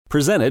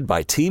Presented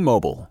by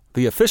T-Mobile,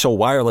 the official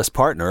wireless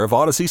partner of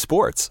Odyssey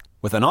Sports.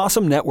 With an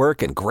awesome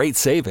network and great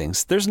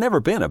savings, there's never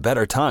been a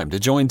better time to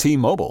join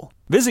T-Mobile.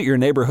 Visit your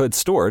neighborhood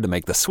store to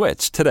make the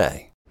switch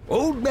today.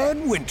 Old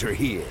Man Winter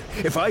here.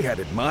 If I had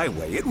it my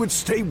way, it would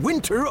stay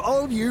winter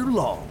all year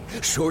long.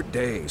 Short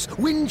days,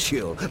 wind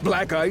chill,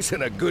 black ice,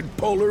 and a good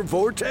polar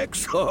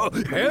vortex. Oh,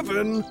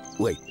 heaven.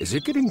 Wait, is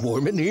it getting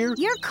warm in here?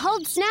 Your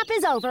cold snap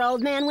is over,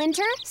 Old Man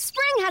Winter.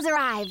 Spring has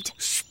arrived.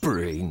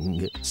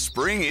 Spring.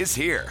 Spring is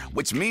here,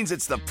 which means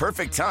it's the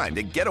perfect time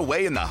to get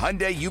away in the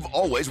Hyundai you've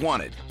always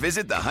wanted.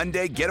 Visit the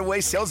Hyundai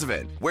Getaway Sales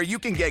Event, where you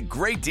can get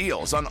great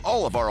deals on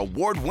all of our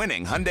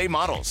award-winning Hyundai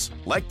models,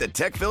 like the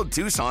tech-filled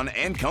Tucson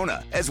and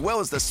Kona, as well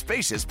as the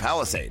spacious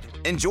Palisade.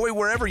 Enjoy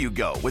wherever you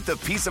go with the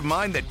peace of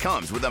mind that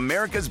comes with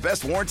America's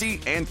best warranty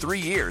and 3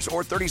 years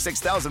or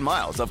 36,000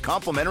 miles of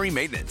complimentary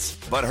maintenance.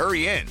 But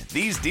hurry in,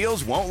 these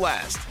deals won't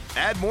last.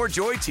 Add more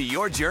joy to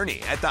your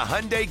journey at the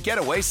Hyundai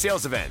Getaway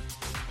Sales Event.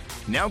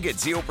 Now get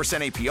 0%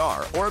 APR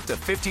or up to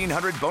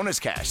 $1,500 bonus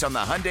cash on the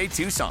Hyundai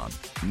Tucson.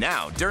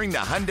 Now, during the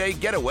Hyundai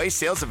Getaway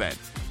Sales Event.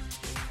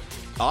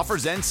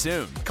 Offers end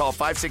soon. Call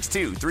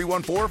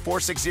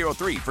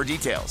 562-314-4603 for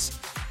details.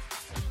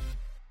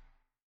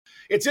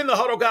 It's in the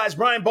Huddle, guys.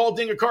 Brian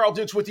Baldinger, Carl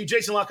Dukes with you.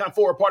 Jason Lock-on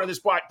 4, part of this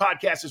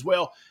podcast as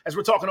well, as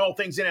we're talking all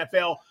things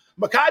NFL.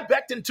 Mekhi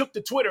Becton took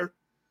to Twitter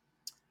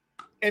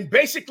and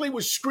basically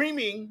was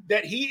screaming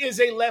that he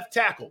is a left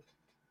tackle.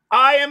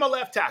 I am a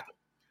left tackle.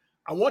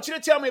 I want you to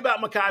tell me about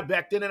Mekhi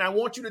Becton, and I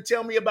want you to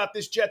tell me about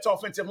this Jets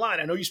offensive line.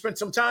 I know you spent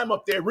some time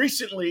up there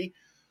recently.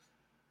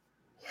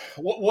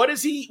 What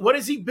is he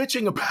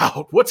bitching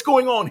about? What's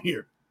going on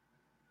here?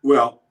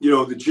 Well,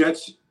 the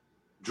Jets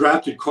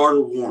drafted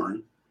Carter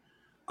Warren,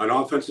 an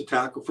offensive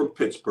tackle from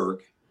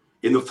Pittsburgh,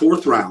 in the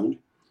 4th round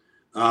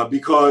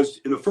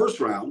because in the 1st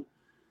round,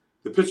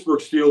 the Pittsburgh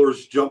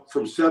Steelers jumped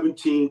from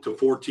 17 to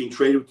 14,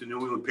 traded with the New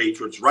England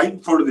Patriots right in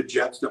front of the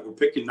Jets that were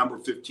picking number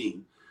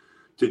 15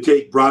 to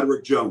take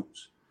Broderick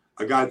Jones,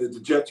 a guy that the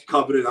Jets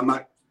coveted. I'm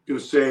not going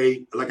to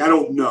say, I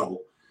don't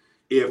know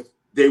if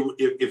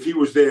he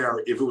was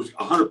there, if it was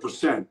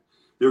 100%,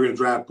 they were going to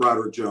draft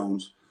Broderick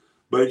Jones.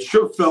 But it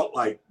sure felt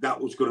like that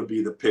was going to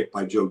be the pick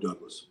by Joe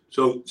Douglas.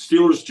 So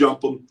Steelers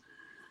jump him.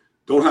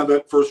 Don't have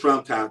that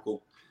 1st-round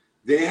tackle.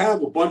 They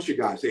have a bunch of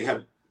guys. They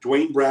have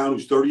Dwayne Brown,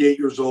 who's 38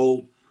 years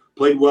old,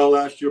 played well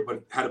last year,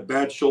 but had a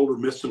bad shoulder,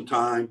 missed some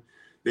time.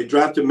 They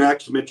drafted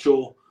Max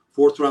Mitchell,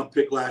 4th-round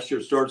pick last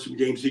year, started some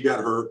games. He got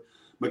hurt.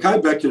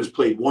 Mekhi Becton has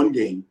played 1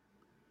 game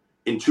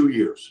in 2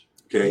 years,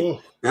 okay?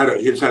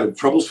 He's had a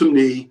troublesome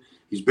knee.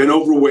 He's been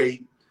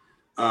overweight.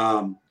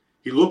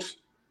 He looks,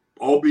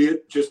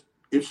 albeit just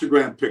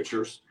Instagram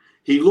pictures,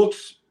 he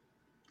looks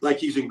like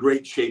he's in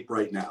great shape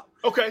right now.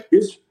 Okay.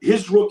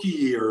 His rookie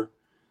year,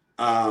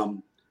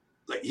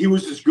 he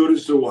was as good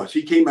as there was.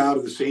 He came out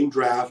of the same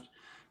draft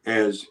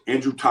as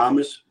Andrew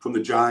Thomas from the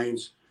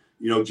Giants,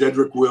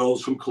 Jedrick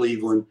Wills from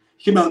Cleveland.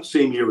 He came out the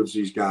same year as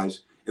these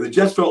guys. And the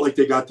Jets felt like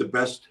they got the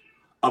best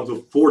of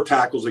the 4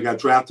 tackles that got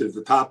drafted at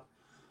the top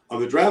of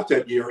the draft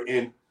that year.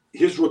 And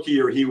his rookie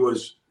year, he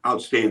was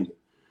outstanding.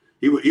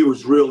 He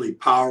was really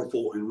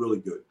powerful and really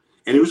good.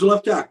 And he was a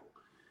left tackle.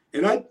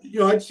 And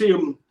I'd see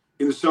him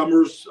in the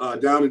summers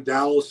down in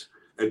Dallas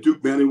at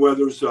Duke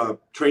Manyweather's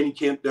training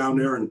camp down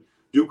there, and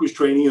Duke was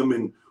training him,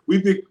 and we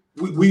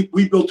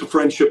built a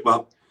friendship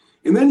up.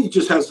 And then he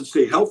just has to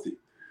stay healthy.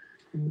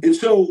 And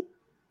so,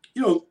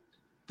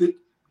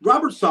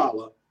 Robert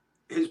Saleh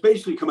has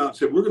basically come out and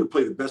said, we're going to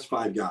play the best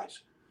 5 guys.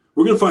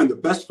 We're going to find the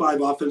best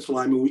 5 offensive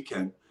linemen we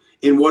can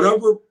in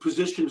whatever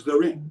positions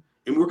they're in,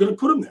 and we're going to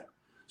put them there.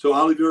 So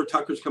Oliver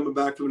Tucker's coming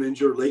back from an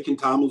injury. Laken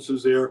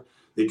Tomlinson's there.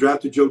 They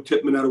drafted Joe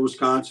Tippmann out of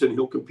Wisconsin.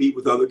 He'll compete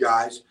with other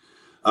guys.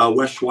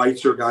 Wes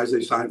Schweitzer, guys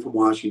they signed from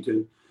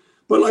Washington.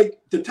 But,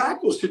 the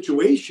tackle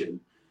situation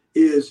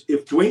is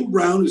if Dwayne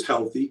Brown is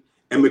healthy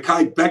and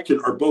Mekhi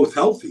Becton are both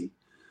healthy,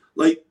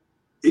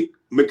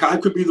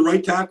 Mekhi could be the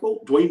right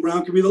tackle. Dwayne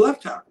Brown could be the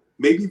left tackle.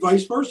 Maybe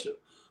vice versa.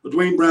 But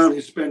Dwayne Brown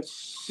has spent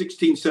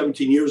 16,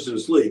 17 years in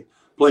this league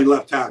playing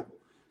left tackle.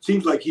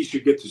 Seems like he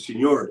should get to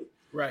seniority.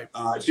 Right.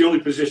 It's the only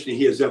position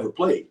he has ever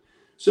played.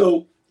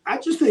 So I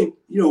just think,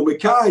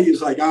 Mekhi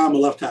is I'm a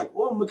left tackle.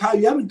 Well, Mekhi,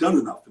 you haven't done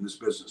enough in this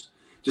business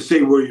to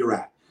say where you're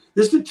at.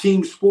 This is a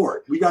team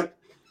sport. You got a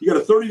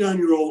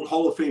 39-year-old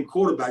Hall of Fame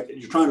quarterback that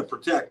you're trying to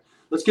protect.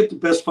 Let's get the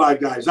best 5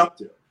 guys up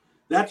there.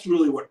 That's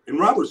really and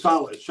Robert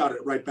Saleh shot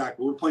it right back,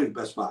 but we're playing the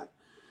best 5.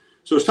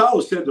 So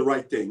Saleh said the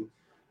right thing.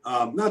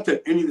 Not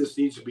that any of this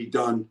needs to be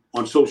done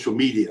on social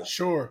media.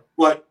 Sure.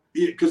 But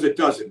because it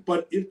doesn't.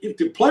 But if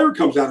the player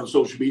comes out on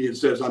social media and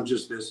says, I'm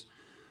just this,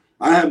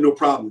 I have no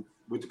problem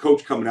with the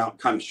coach coming out and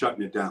kind of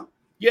shutting it down.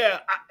 Yeah,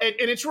 and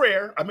it's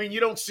rare. I mean, you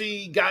don't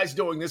see guys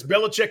doing this.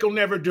 Belichick will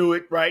never do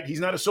it, right? He's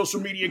not a social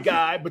media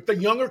guy. But the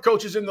younger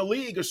coaches in the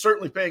league are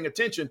certainly paying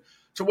attention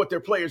to what their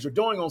players are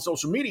doing on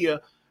social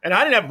media. And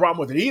I didn't have a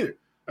problem with it either.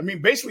 I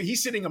mean, basically,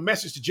 he's sending a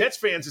message to Jets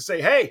fans to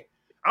say, hey,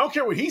 I don't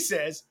care what he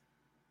says.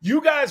 You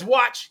guys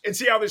watch and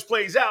see how this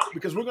plays out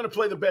because we're going to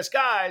play the best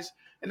guys.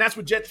 And that's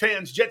what Jets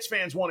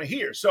fans want to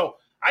hear. So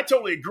I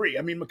totally agree.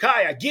 I mean, Mekhi,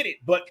 I get it.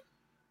 But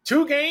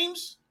 2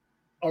 games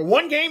or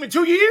 1 game in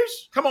 2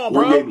 years? Come on,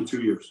 bro. 1 game in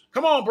 2 years.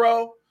 Come on,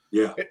 bro.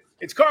 Yeah.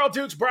 It's Carl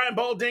Dukes, Brian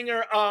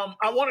Baldinger.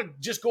 I want to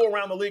just go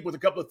around the league with a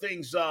couple of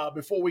things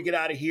before we get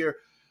out of here.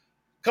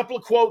 Couple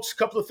of quotes,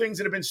 couple of things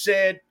that have been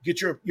said.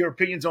 Get your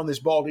opinions on this,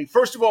 Baldy.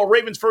 First of all,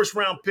 Ravens'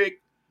 first-round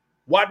pick,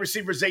 wide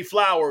receiver Zay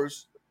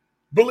Flowers,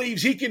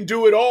 believes he can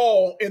do it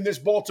all in this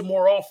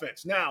Baltimore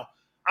offense. Now,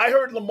 I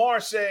heard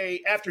Lamar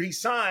say after he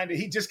signed that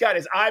he just got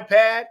his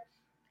iPad,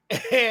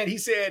 and he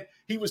said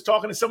he was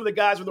talking to some of the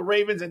guys with the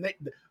Ravens, and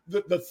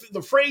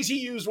the phrase he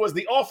used was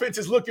the offense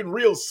is looking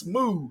real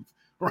smooth,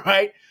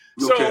 right?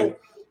 Okay. So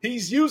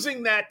he's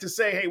using that to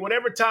say, hey,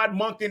 whatever Todd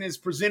Monken is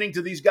presenting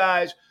to these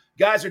guys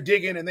are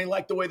digging, and they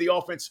like the way the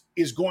offense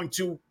is going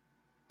to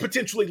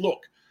potentially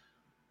look.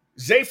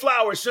 Zay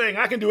Flowers saying,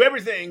 I can do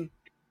everything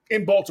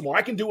in Baltimore.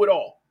 I can do it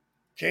all.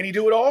 Can he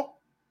do it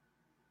all?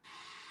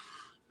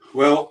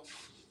 Well,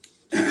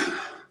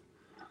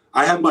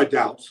 I have my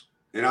doubts,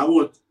 and I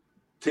won't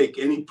take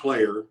any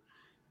player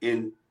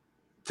and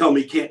tell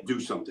me he can't do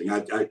something.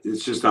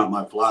 It's just not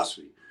my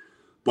philosophy.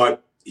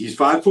 But he's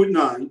 5'9",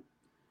 and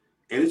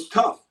it's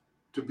tough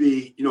to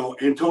be,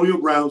 Antonio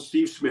Brown,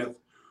 Steve Smith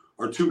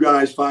are 2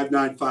 guys,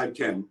 5'9",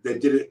 5'10",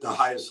 that did it at the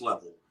highest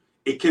level.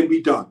 It can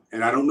be done.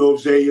 And I don't know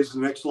if Zay is the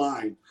next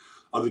line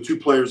of the 2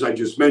 players I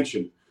just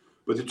mentioned,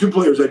 but the 2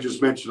 players I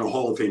just mentioned are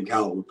Hall of Fame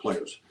caliber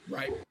players.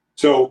 Right.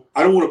 So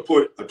I don't want to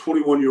put a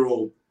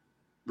 21-year-old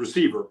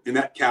receiver in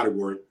that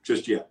category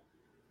just yet.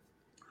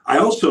 I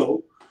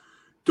also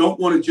don't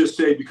want to just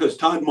say because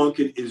Todd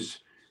Monken is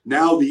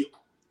now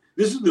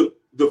this is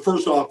the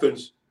first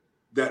offense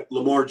that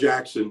Lamar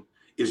Jackson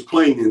is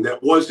playing in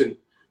that wasn't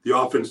the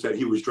offense that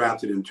he was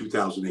drafted in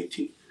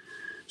 2018.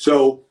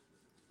 So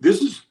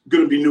this is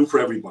going to be new for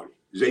everybody.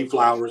 Zay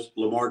Flowers,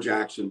 Lamar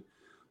Jackson.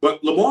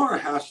 But Lamar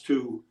has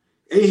to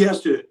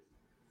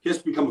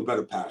become a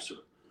better passer.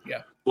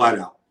 Yeah. Flat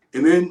out.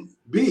 And then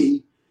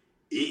B,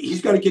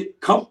 he's got to get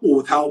comfortable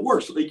with how it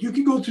works. Like you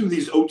can go through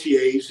these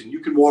OTAs and you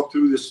can walk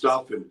through this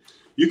stuff and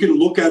you can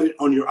look at it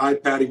on your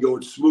iPad and go,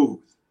 it's smooth.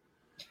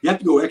 You have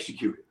to go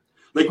execute it.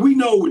 Like we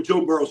know when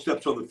Joe Burrow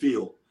steps on the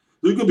field,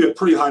 there's going to be a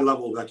pretty high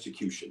level of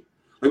execution.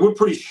 Like we're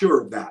pretty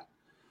sure of that,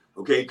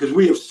 okay? Because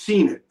we have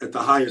seen it at the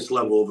highest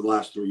level over the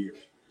last 3 years.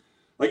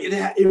 Like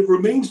it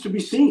remains to be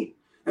seen.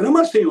 And I'm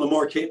not saying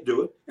Lamar can't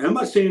do it. And I'm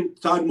not saying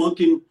Todd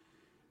Monken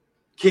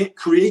can't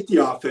create the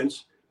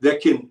offense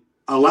that can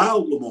allow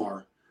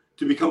Lamar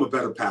to become a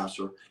better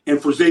passer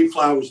and for Zay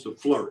Flowers to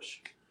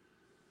flourish.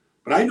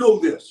 But I know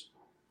this.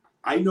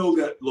 I know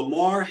that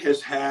Lamar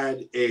has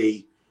had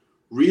a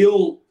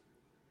real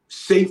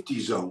safety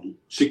zone,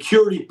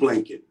 security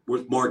blanket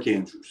with Mark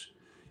Andrews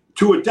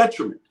to a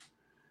detriment,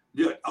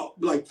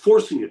 like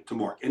forcing it to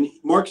Mark. And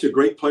Mark's a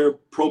great player,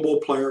 Pro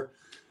Bowl player.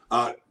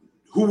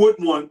 Who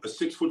wouldn't want a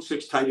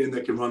 6'6" tight end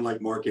that can run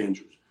like Mark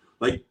Andrews?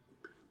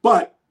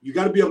 But you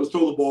got to be able to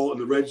throw the ball in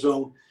the red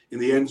zone, in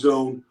the end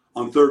zone,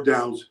 on third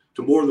downs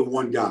to more than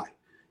one guy.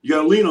 You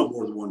got to lean on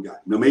more than one guy.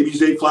 Now, maybe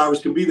Zay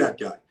Flowers can be that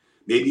guy.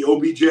 Maybe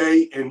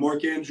OBJ and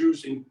Mark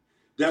Andrews and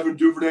Devin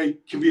Duvernay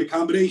can be a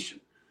combination.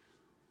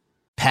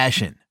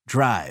 Passion,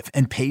 drive,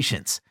 and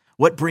patience.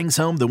 What brings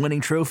home the winning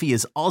trophy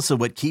is also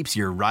what keeps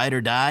your ride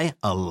or die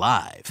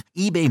alive.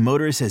 eBay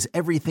Motors has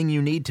everything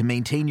you need to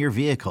maintain your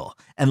vehicle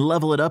and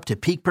level it up to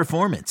peak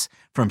performance,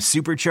 from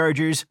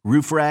superchargers,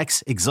 roof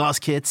racks,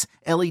 exhaust kits,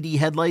 LED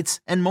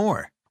headlights, and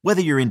more.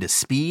 Whether you're into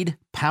speed,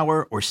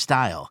 power, or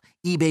style,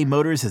 eBay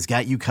Motors has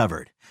got you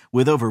covered.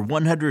 With over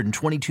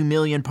 122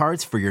 million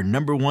parts for your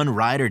number one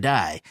ride or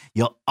die,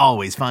 you'll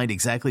always find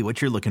exactly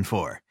what you're looking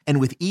for. And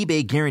with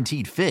eBay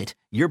Guaranteed Fit,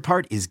 your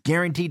part is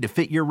guaranteed to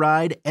fit your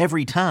ride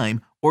every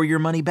time or your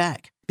money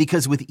back.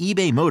 Because with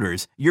eBay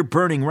Motors, you're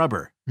burning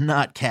rubber,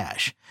 not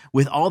cash.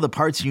 With all the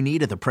parts you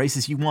need at the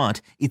prices you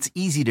want, it's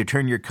easy to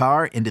turn your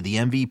car into the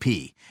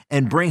MVP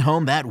and bring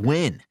home that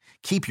win.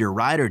 Keep your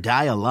ride or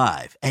die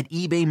alive at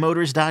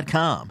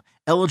ebaymotors.com.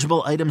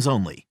 Eligible items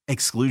only.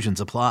 Exclusions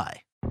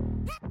apply.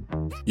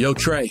 Yo,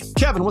 Trey.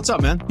 Kevin, what's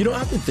up, man?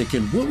 I've been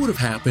thinking, what would have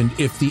happened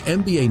if the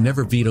NBA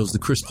never vetoes the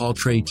Chris Paul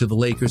trade to the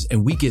Lakers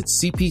and we get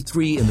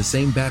CP3 in the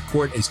same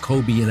backcourt as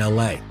Kobe in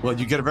LA? Well,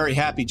 you get a very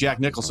happy Jack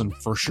Nicholson,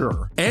 for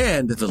sure.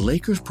 And the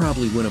Lakers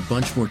probably win a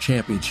bunch more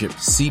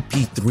championships.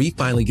 CP3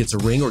 finally gets a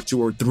ring or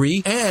 2 or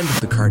 3, and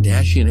the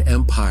Kardashian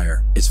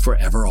empire is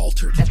forever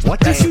altered. What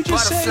did you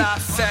just say?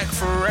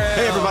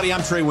 Hey, everybody,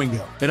 I'm Trey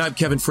Wingo. And I'm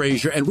Kevin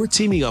Frazier, and we're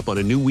teaming up on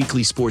a new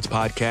weekly sports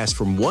podcast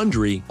from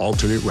Wondery,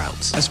 Alternate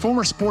Routes. As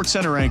former Sports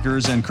Center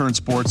anchors and current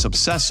sports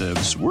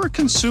obsessives, we're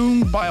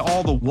consumed by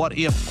all the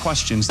what-if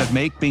questions that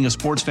make being a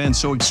sports fan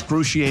so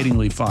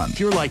excruciatingly fun. If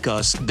you're like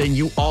us, then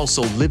you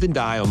also live and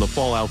die on the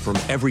fallout from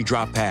every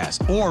drop pass.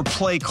 Or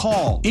play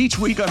call. Each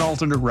week on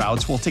Alternate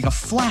Routes, we'll take a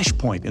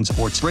flashpoint in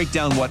sports, break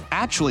down what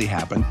actually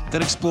happened,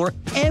 then explore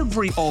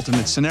every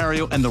alternate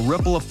scenario and the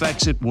ripple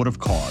effects it would have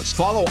caused.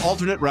 Follow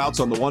Alternate Routes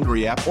on the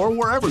Wondery app or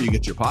wherever you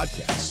get your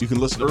podcasts. You can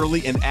listen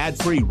early and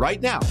ad-free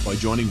right now by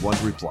joining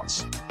Wondery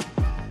Plus.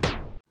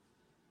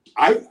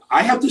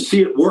 I have to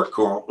see it work,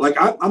 Carl. Like,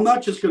 I'm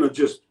not just going to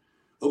just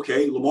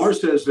okay, Lamar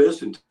says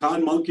this, and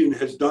Todd Monken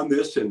has done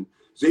this, and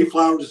Zay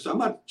Flowers. I'm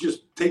not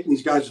just taking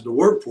these guys at the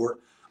word for it.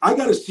 I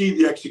got to see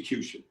the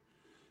execution,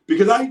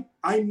 because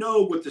I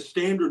know what the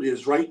standard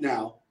is right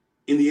now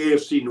in the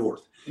AFC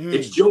North.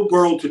 It's Joe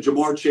Burrow to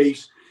Jamar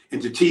Chase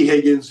and to T.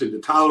 Higgins and to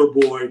Tyler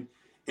Boyd.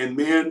 And,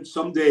 man,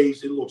 some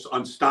days it looks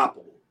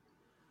unstoppable.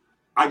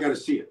 I got to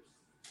see it.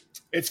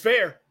 It's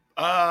fair.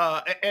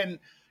 And,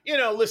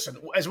 listen,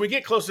 as we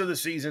get closer to the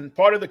season,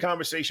 part of the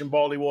conversation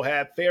Baldy will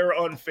have, fair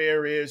or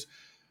unfair, is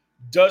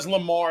does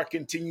Lamar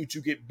continue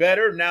to get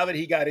better now that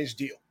he got his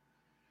deal?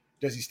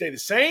 Does he stay the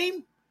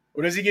same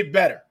or does he get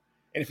better?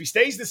 And if he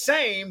stays the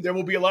same, there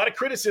will be a lot of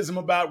criticism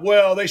about,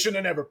 well, they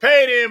shouldn't have never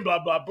paid him, blah,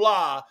 blah,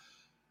 blah.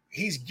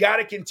 He's got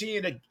to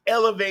continue to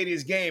elevate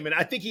his game. And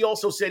I think he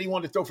also said he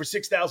wanted to throw for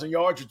 6,000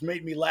 yards, which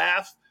made me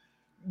laugh.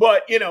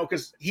 But,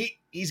 because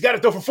he's got to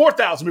throw for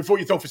 4,000 before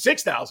you throw for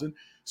 6,000.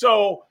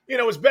 So,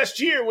 his best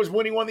year was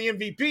when he won the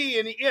MVP,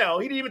 and, he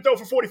didn't even throw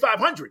for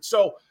 4,500.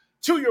 So,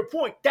 to your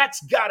point,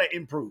 that's got to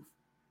improve.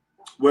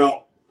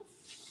 Well,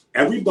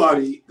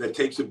 everybody that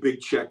takes a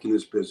big check in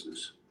this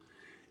business,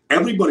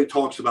 everybody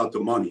talks about the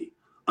money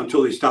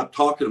until they stop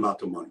talking about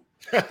the money.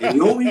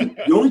 And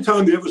the only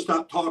time they ever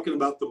stop talking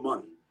about the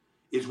money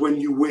is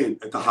when you win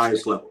at the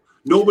highest level.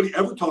 Nobody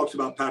ever talks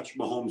about Patrick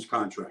Mahomes'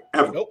 contract,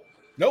 ever.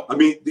 Nope. I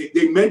mean,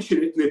 they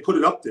mention it and they put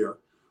it up there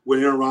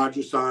when Aaron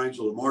Rodgers signs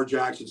or Lamar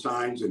Jackson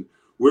signs, and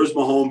where's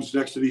Mahomes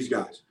next to these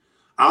guys?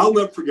 I'll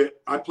never forget,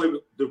 I played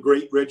with the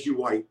great Reggie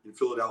White in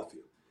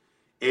Philadelphia.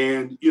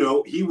 And,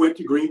 he went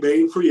to Green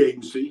Bay in free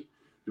agency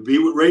to be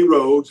with Ray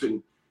Rhodes,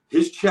 and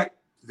his check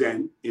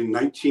then in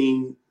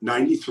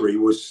 1993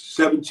 was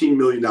 $17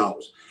 million.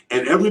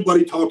 And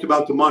everybody talked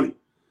about the money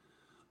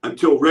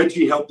until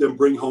Reggie helped them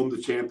bring home the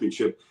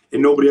championship,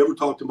 and nobody ever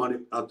talked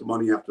about the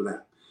money after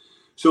that.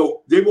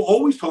 So they will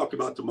always talk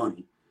about the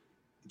money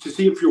to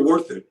see if you're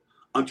worth it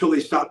until they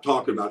stop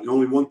talking about it. And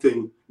only one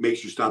thing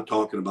makes you stop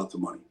talking about the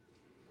money.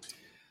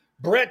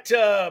 Brett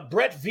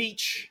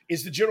Veach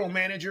is the general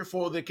manager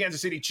for the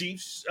Kansas City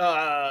Chiefs.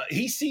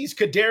 He sees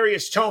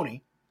Kadarius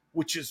Toney,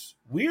 which is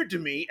weird to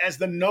me, as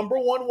the number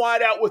one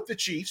wideout with the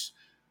Chiefs.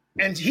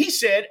 And he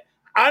said,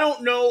 I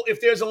don't know if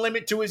there's a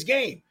limit to his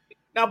game.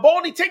 Now,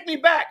 Baldy, take me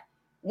back.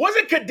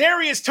 Wasn't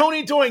Kadarius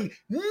Toney doing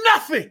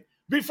nothing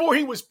before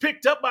he was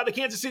picked up by the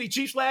Kansas City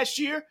Chiefs last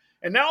year?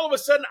 And now all of a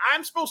sudden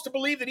I'm supposed to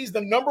believe that he's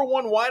the number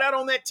one wideout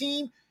on that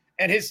team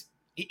and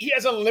he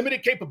has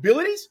unlimited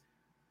capabilities?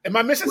 Am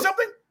I missing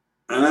something?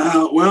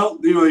 Well,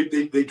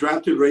 they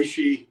drafted Rice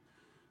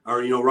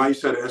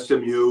out of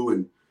SMU,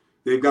 and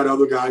they've got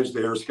other guys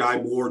there.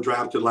 Sky Moore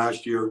drafted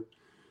last year,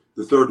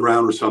 the third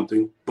round or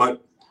something.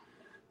 But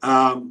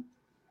Kadarius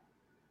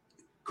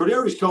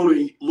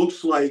Toney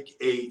looks like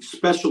a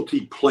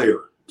specialty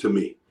player to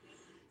me.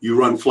 You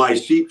run fly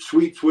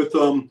sweeps with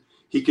him.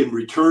 He can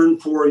return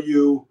for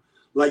you.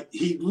 Like,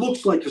 he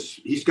looks like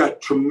he's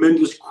got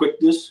tremendous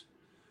quickness.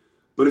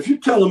 But if you're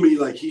telling me,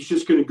 like, he's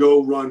just going to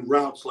go run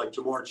routes like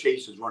Jamar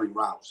Chase is running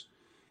routes,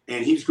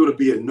 and he's going to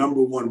be a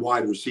number one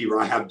wide receiver,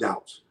 I have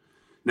doubts.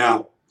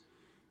 Now,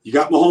 you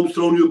got Mahomes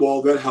throwing you the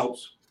ball. That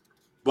helps.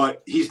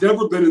 But he's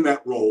never been in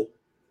that role,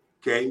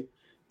 okay?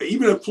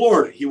 Even at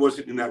Florida, he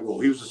wasn't in that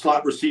role. He was a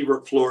slot receiver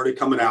at Florida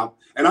coming out.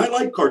 And I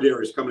like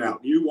Kadarius coming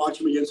out. You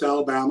watch him against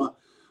Alabama.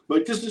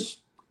 But this is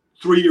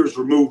 3 years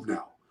removed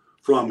now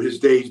from his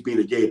days being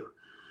a Gator.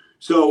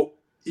 So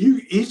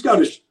he's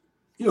got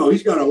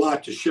a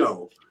lot to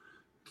show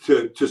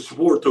to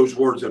support those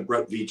words that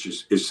Brett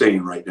Veach is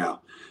saying right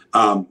now.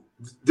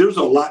 There's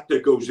a lot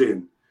that goes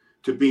in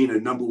to being a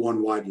number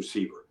one wide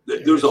receiver.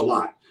 There's a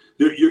lot.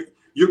 You're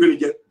going to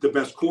get the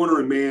best corner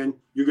and man.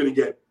 You're going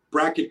to get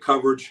bracket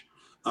coverage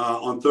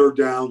on third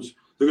downs.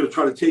 They're going to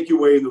try to take you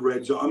away in the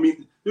red zone. I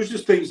mean, there's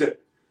just things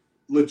that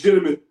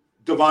legitimate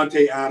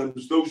Devontae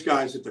Adams, those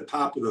guys at the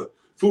top of the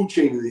food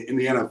chain in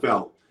the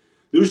NFL,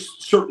 there's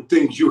certain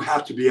things you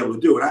have to be able to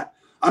do. And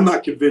I'm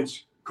not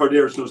convinced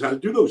Kadarius knows how to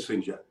do those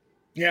things yet.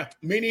 Yeah,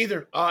 me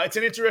neither. It's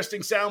an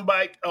interesting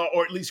soundbite,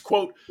 or at least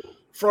quote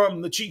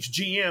from the Chiefs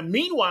GM.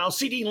 Meanwhile,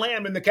 CeeDee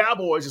Lamb and the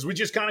Cowboys, as we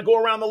just kind of go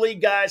around the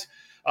league, guys,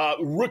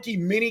 rookie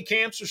mini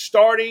camps are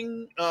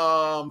starting.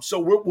 So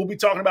we'll be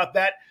talking about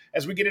that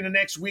as we get into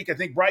next week. I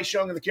think Bryce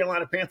Young and the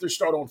Carolina Panthers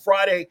start on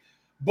Friday.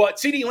 But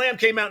CeeDee Lamb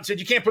came out and said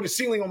you can't put a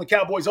ceiling on the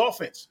Cowboys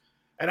offense.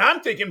 And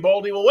I'm thinking,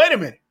 Baldy, well, wait a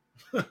minute.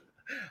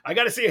 I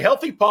got to see a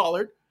healthy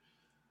Pollard.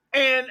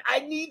 And I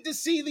need to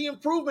see the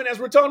improvement as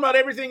we're talking about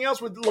everything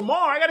else with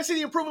Lamar. I got to see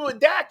the improvement with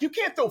Dak. You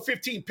can't throw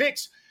 15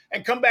 picks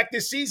and come back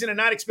this season and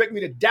not expect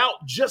me to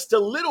doubt just a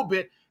little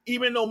bit,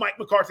 even though Mike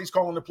McCarthy's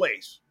calling the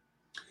plays.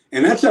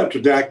 And that's after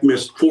Dak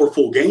missed 4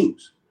 full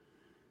games.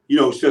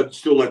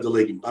 Still led the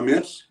league. I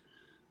mean,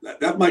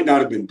 that might not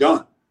have been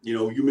done.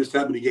 You miss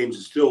that many games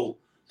and still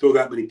throw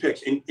that many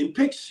picks. And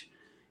picks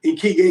in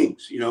key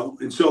games,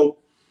 And so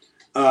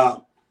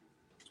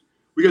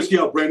we got to see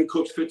how Brandon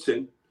Cooks fits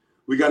in.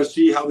 We got to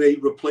see how they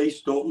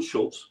replace Dalton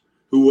Schultz,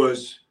 who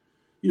was,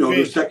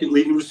 their second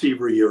leading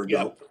receiver a year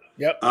ago.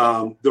 Yep.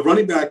 The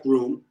running back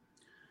room,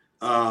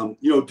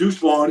 Deuce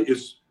Vaughn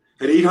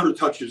had 800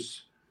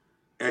 touches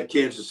at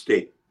Kansas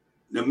State.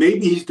 Now,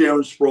 maybe he's Darren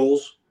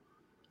Sproles.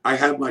 I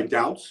have my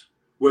doubts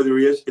whether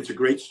he is. It's a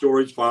great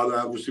story. His father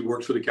obviously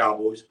works for the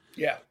Cowboys.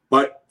 Yeah.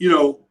 But,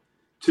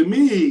 to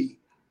me,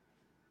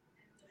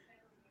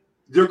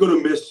 they're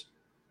going to miss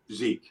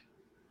Zeke.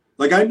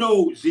 Like, I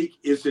know Zeke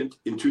isn't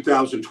in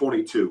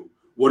 2022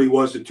 what he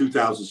was in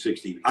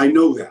 2016. I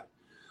know that.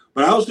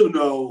 But I also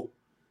know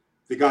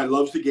the guy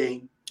loves the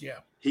game. Yeah.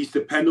 He's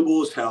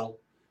dependable as hell.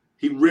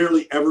 He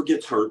rarely ever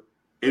gets hurt.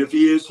 And if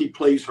he is, he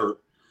plays hurt.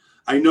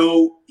 I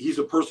know he's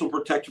a personal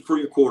protector for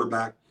your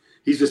quarterback.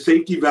 He's a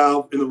safety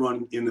valve in the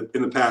run, in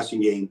the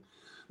passing game.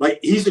 Like,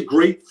 he's a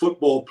great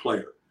football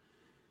player.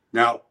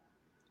 Now,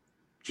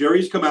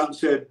 Jerry's come out and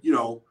said,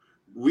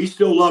 we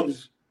still love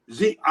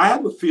Zeke. I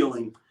have a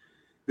feeling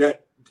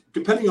that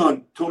depending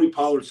on Tony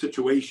Pollard's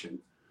situation,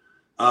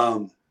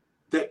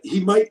 that he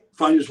might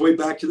find his way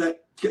back to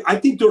that. I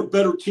think they're a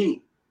better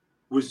team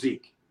with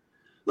Zeke.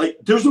 Like,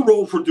 there's a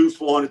role for Deuce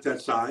Vaughn at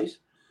that size,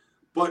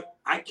 but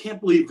I can't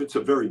believe it's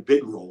a very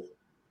big role.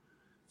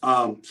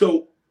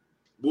 So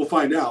we'll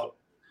find out.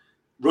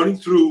 Running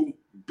through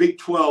Big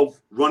 12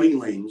 running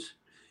lanes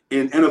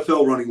and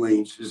NFL running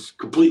lanes is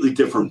completely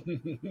different.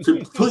 It's a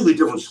completely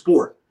different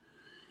sport.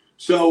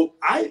 So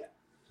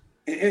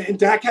and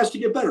Dak has to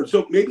get better.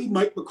 So maybe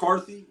Mike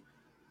McCarthy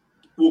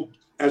will,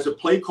 as a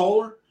play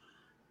caller,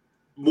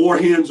 more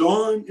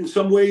hands-on in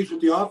some ways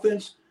with the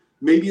offense.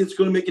 Maybe it's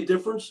going to make a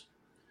difference.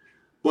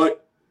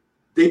 But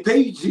they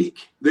pay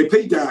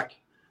Dak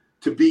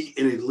to be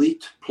an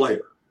elite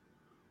player.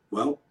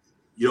 Well,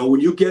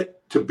 when you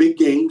get to big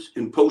games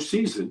in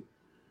postseason,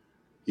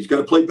 he's got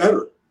to play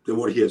better than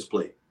what he has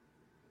played.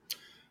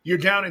 You're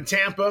down in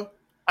Tampa.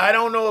 I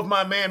don't know if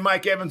my man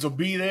Mike Evans will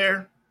be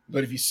there,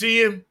 but if you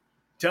see him,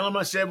 tell him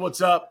I said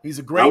what's up. He's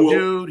a great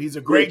dude. He's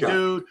a great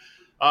dude.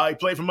 He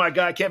played for my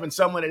guy Kevin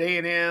Sumlin at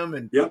A&M,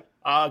 and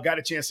got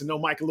a chance to know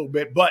Mike a little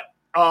bit. But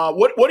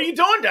what are you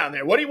doing down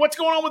there? What's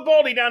going on with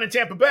Baldy down in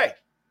Tampa Bay?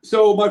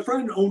 So my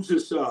friend owns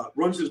this,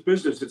 runs this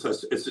business.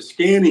 It's a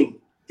scanning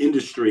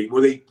industry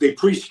where they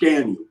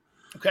pre-scan you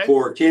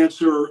for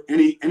cancer,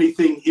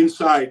 anything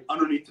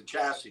underneath the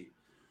chassis,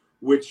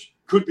 which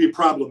could be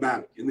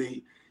problematic.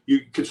 And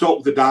you consult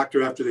with the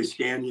doctor after they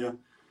scan you.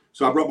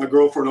 So I brought my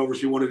girlfriend over.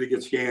 She wanted to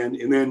get scanned.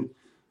 And then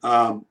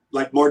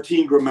like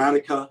Martin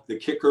Gramatica, the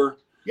kicker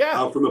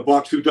from the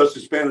Bucs, who does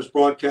the Spanish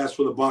broadcast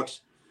for the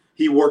Bucs,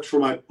 he works for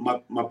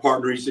my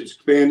partner. He's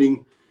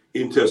expanding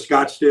into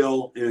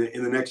Scottsdale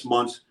in the next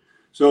months.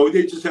 So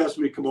they just asked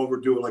me to come over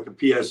and do like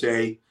a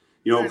PSA,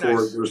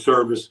 for their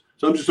service.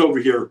 So I'm just over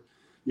here,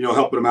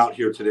 helping them out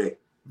here today.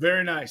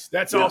 Very nice.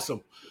 That's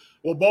awesome.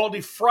 Well, Baldy,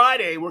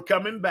 Friday, we're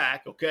coming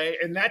back, okay?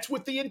 And that's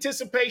with the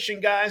anticipation,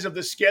 guys, of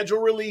the schedule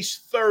release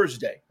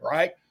Thursday,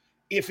 right?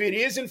 If it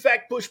is, in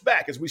fact, pushed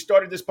back, as we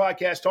started this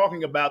podcast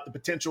talking about the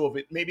potential of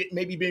it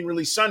maybe being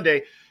released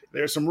Sunday,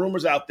 there are some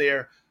rumors out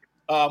there.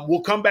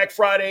 We'll come back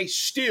Friday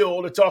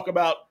still to talk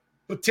about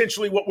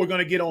potentially what we're going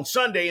to get on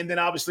Sunday, and then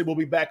obviously we'll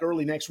be back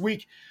early next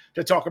week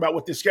to talk about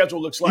what the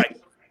schedule looks like.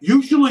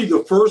 Usually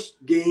the first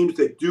games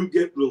that do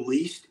get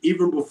released,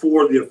 even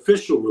before the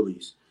official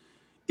release,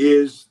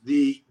 is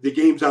the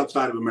games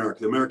outside of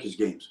America, the America's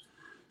games.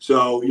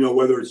 So,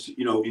 whether it's,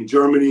 in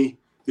Germany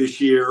this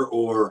year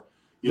or,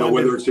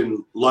 whether it's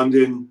in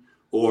London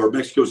or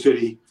Mexico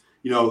City,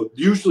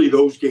 usually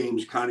those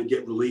games kind of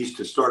get released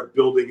to start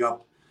building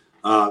up,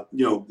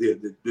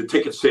 the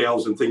ticket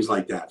sales and things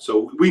like that.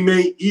 So we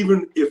may,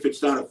 even if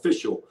it's not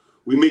official,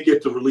 we may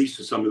get the release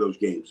of some of those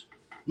games.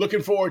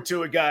 Looking forward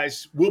to it,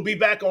 guys. We'll be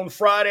back on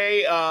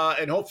Friday,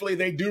 and hopefully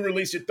they do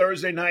release it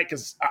Thursday night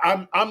because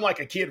I'm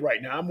like a kid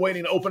right now. I'm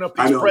waiting to open up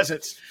these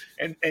presents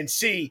and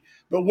see,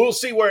 but we'll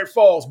see where it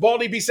falls.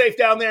 Baldy, be safe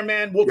down there,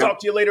 man. We'll talk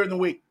to you later in the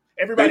week.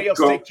 Everybody else,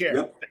 take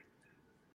care.